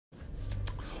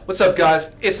What's up, guys?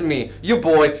 It's me, your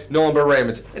boy, Nolan Burr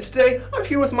Raymond, and today I'm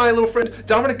here with my little friend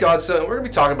Dominic Godson, and we're going to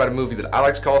be talking about a movie that I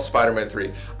like to call Spider-Man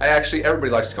 3. Everybody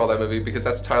likes to call that movie because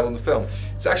that's the title of the film.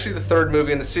 It's actually the third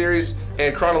movie in the series,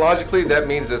 and chronologically that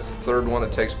means it's the third one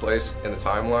that takes place in the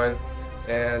timeline,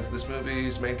 and this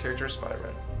movie's main character is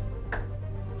Spider-Man.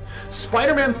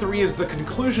 Spider-Man 3 is the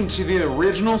conclusion to the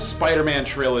original Spider-Man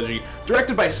trilogy.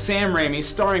 Directed by Sam Raimi,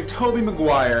 starring Tobey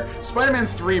Maguire, Spider-Man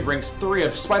 3 brings three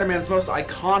of Spider-Man's most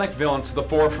iconic villains to the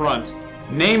forefront.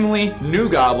 Namely, New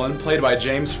Goblin, played by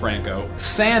James Franco,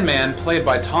 Sandman, played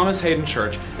by Thomas Hayden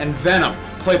Church, and Venom,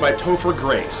 played by Topher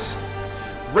Grace.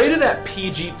 Rated at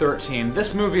PG-13,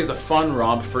 this movie is a fun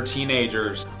romp for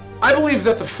teenagers. I believe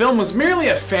that the film was merely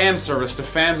a fan service to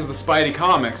fans of the Spidey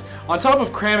comics. On top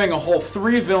of cramming a whole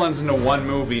three villains into one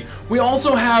movie, we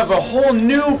also have a whole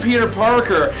new Peter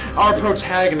Parker, our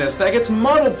protagonist, that gets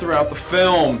muddled throughout the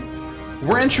film.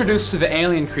 We're introduced to the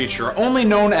alien creature, only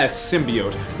known as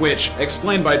Symbiote, which,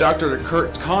 explained by Dr.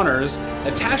 Curt Connors,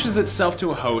 attaches itself to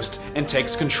a host and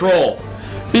takes control.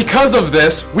 Because of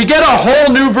this, we get a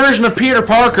whole new version of Peter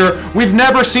Parker we've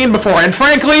never seen before, and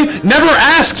frankly, never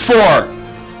asked for!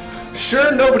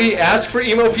 Sure, nobody asked for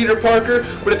emo Peter Parker,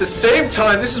 but at the same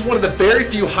time, this is one of the very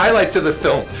few highlights of the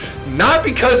film. Not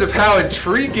because of how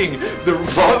intriguing the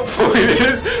plot point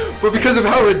is, but because of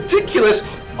how ridiculous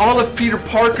all of Peter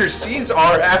Parker's scenes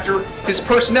are after his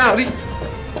personality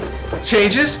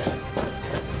changes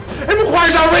and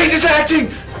requires outrageous acting.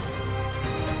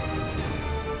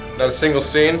 Not a single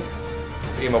scene,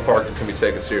 emo Parker can be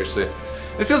taken seriously.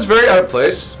 It feels very out of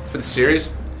place for the series.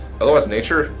 Otherwise,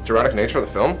 dramatic nature of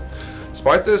the film.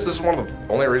 Despite this is one of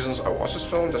the only reasons I watch this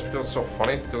film, just because it's so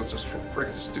funny, because it's just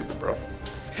freaking stupid, bro.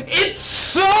 It's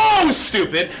so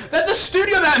stupid that the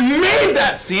studio that made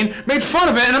that scene made fun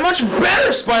of it in a much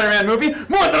better Spider-Man movie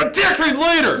more than a decade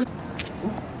later!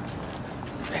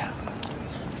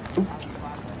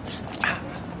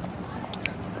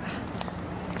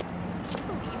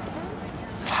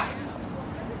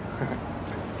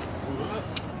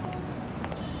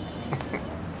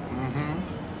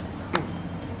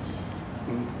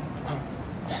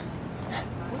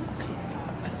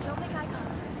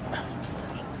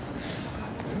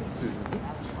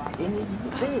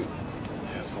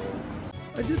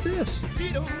 I did this.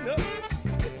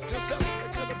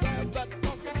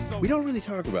 We don't really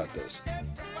talk about this.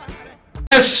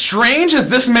 As strange as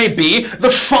this may be, the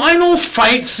final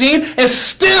fight scene is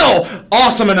still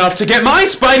awesome enough to get my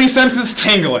spidey senses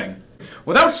tingling.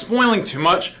 Without spoiling too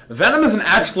much, Venom is an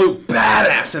absolute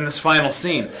badass in this final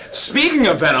scene. Speaking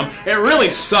of Venom, it really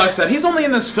sucks that he's only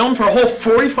in this film for a whole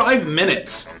 45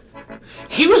 minutes.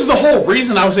 He was the whole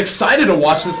reason I was excited to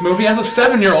watch this movie as a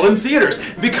 7-year-old in theaters,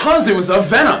 because it was of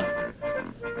Venom.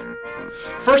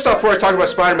 First off, before I talk about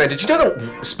Spider-Man, did you know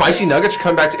that spicy nuggets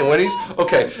come back to Wendy's?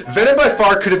 Okay, Venom by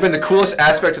far could have been the coolest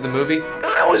aspect of the movie.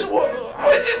 I was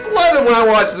just loving when I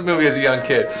watched this movie as a young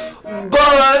kid.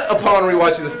 But upon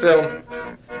rewatching the film,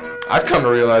 I've come to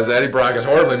realize that Eddie Brock is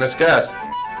horribly miscast.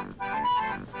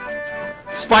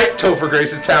 Despite Topher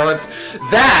Grace's talents,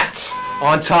 that,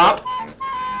 on top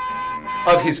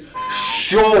of his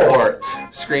short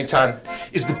screen time,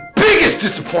 is the biggest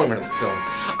disappointment of the film.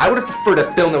 I would have preferred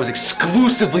a film that was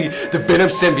exclusively the Venom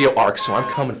symbiote arc, so I'm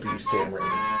coming for you, Sam Raimi.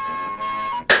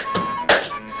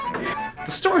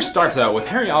 The story starts out with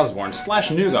Harry Osborn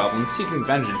 / New Goblin seeking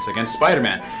vengeance against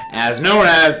Spider-Man, as known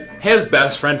as his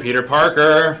best friend Peter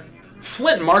Parker.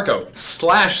 Flint Marko /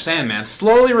 Sandman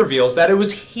slowly reveals that it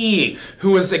was he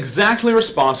who was exactly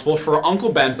responsible for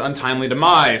Uncle Ben's untimely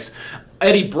demise.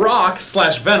 Eddie Brock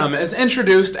 / Venom is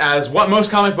introduced as what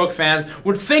most comic book fans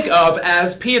would think of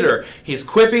as Peter. He's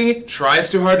quippy, tries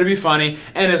too hard to be funny,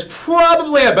 and is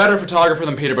probably a better photographer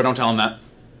than Peter, but don't tell him that.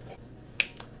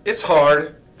 It's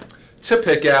hard to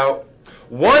pick out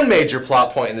one major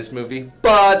plot point in this movie,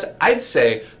 but I'd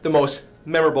say the most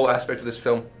memorable aspect of this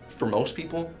film, for most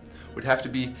people, would have to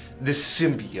be the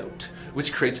symbiote,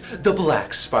 which creates the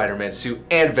black Spider-Man suit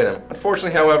and Venom.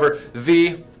 Unfortunately, however,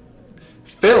 the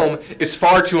film is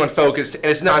far too unfocused and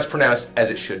it's not as pronounced as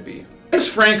it should be. James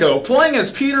Franco, playing as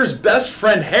Peter's best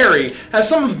friend Harry, has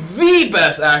some of the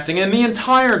best acting in the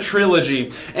entire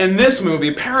trilogy. In this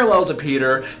movie, parallel to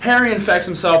Peter, Harry infects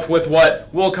himself with what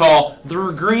we'll call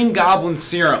the Green Goblin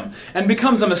serum and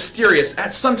becomes a mysterious,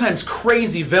 at sometimes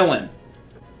crazy villain.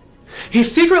 He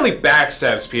secretly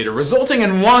backstabs Peter, resulting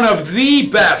in one of the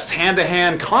best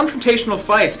hand-to-hand confrontational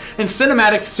fights in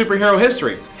cinematic superhero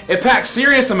history. It packs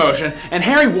serious emotion, and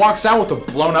Harry walks out with a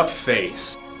blown-up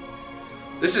face.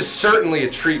 This is certainly a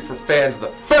treat for fans of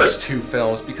the first two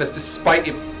films, because despite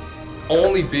it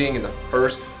only being in the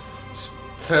first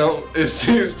film, it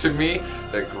seems to me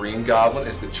that Green Goblin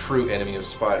is the true enemy of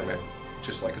Spider-Man,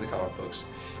 just like in the comic books.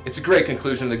 It's a great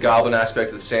conclusion to the Goblin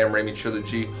aspect of the Sam Raimi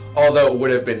trilogy, although it would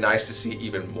have been nice to see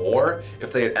even more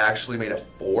if they had actually made a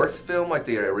 4th film like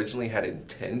they originally had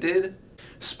intended.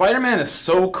 Spider-Man is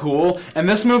so cool, and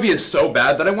this movie is so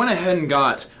bad that I went ahead and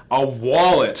got a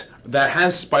wallet that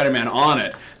has Spider-Man on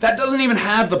it. That doesn't even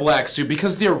have the black suit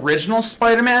because the original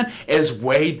Spider-Man is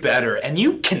way better, and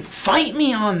you can fight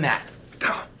me on that.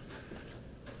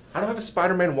 I don't have a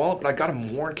Spider-Man wallet, but I got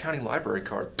a Warren County Library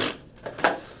card.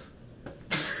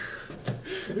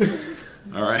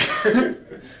 Alright.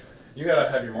 You gotta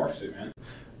have your morph suit, man.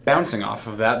 Bouncing off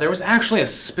of that, there was actually a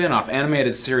spin-off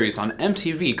animated series on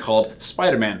MTV called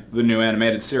Spider-Man, the new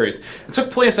animated series. It took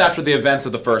place after the events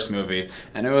of the first movie,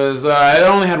 and it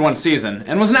only had 1 season,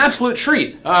 and was an absolute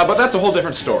treat, but that's a whole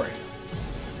different story.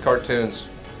 Cartoons.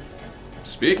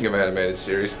 Speaking of animated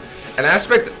series, an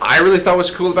aspect that I really thought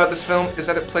was cool about this film is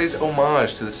that it plays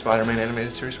homage to the Spider-Man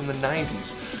animated series from the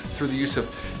 90s through the use of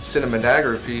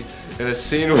cinematography in a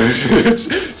scene which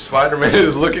Spider-Man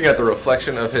is looking at the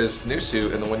reflection of his new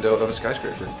suit in the window of a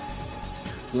skyscraper.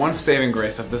 One saving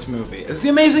grace of this movie is the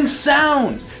amazing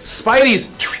sound! Spidey's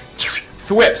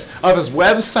thwips of his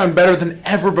webs sound better than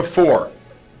ever before.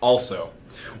 Also,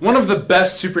 one of the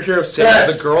best superhero saves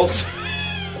the girls...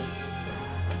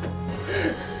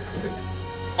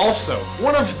 Also,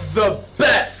 one of the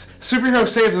best superhero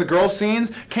save the girl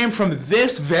scenes came from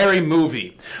this very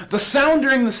movie. The sound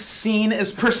during the scene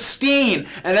is pristine,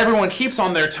 and everyone keeps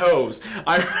on their toes.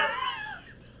 I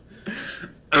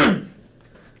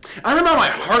remember my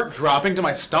heart dropping to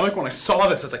my stomach when I saw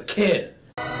this as a kid.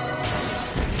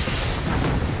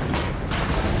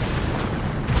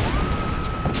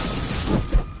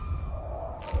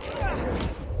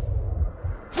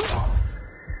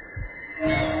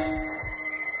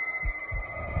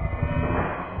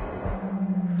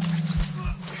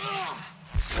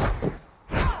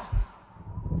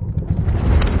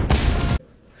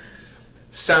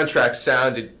 Soundtrack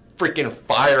sounded freaking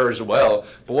fire as well,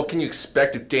 but what can you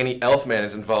expect if Danny Elfman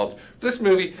is involved? For this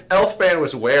movie, Elfman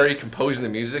was wary composing the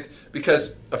music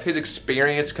because of his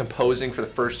experience composing for the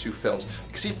first 2 films,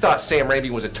 because he thought Sam Raimi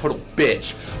was a total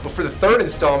bitch. But for the 3rd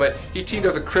installment, he teamed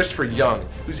up with Christopher Young,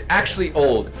 who's actually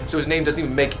old, so his name doesn't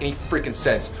even make any freaking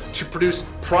sense, to produce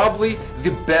probably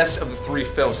the best of the 3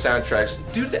 film soundtracks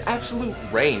due to the absolute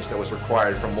range that was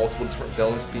required from multiple different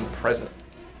villains being present.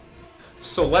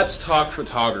 So let's talk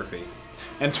photography.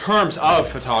 In terms of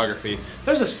photography,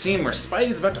 there's a scene where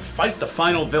Spidey's about to fight the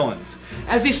final villains.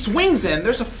 As he swings in,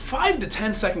 there's a 5 to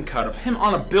 10 second cut of him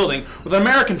on a building with an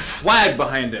American flag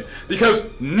behind it. Because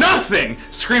nothing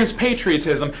screams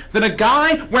patriotism than a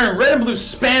guy wearing red and blue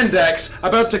spandex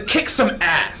about to kick some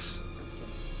ass.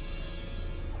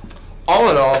 All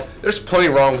in all, there's plenty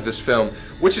wrong with this film,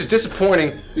 which is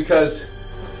disappointing because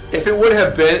if it would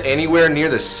have been anywhere near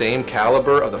the same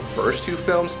caliber of the first 2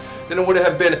 films, then it would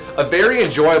have been a very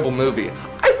enjoyable movie.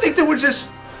 I think there were just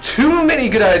too many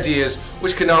good ideas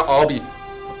which could not all be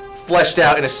fleshed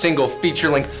out in a single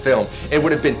feature-length film. It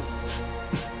would have been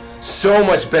so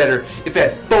much better if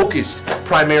it had focused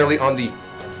primarily on the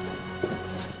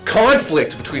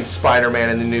conflict between Spider-Man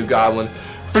and the New Goblin.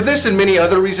 For this and many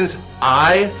other reasons,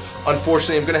 I,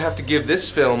 unfortunately, am going to have to give this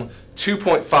film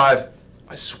 2.5.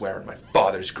 I swear on my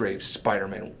father's grave,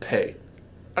 Spider-Man will pay.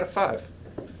 Out of 5.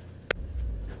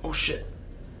 Oh shit.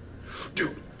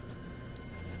 Dude.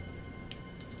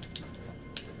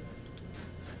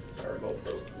 There we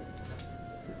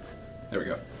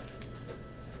go.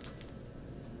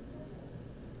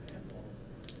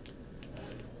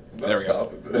 There we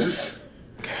go.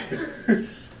 Okay.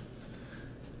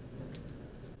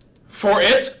 For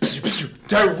its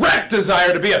direct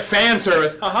desire to be a fan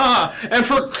service, and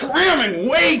for cramming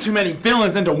way too many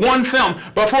villains into one film,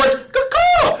 but for its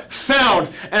sound,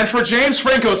 and for James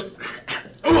Franco's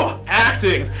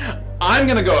acting, I'm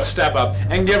gonna go a step up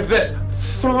and give this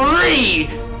 3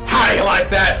 how do you like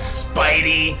that,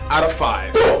 Spidey, out of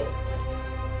 5.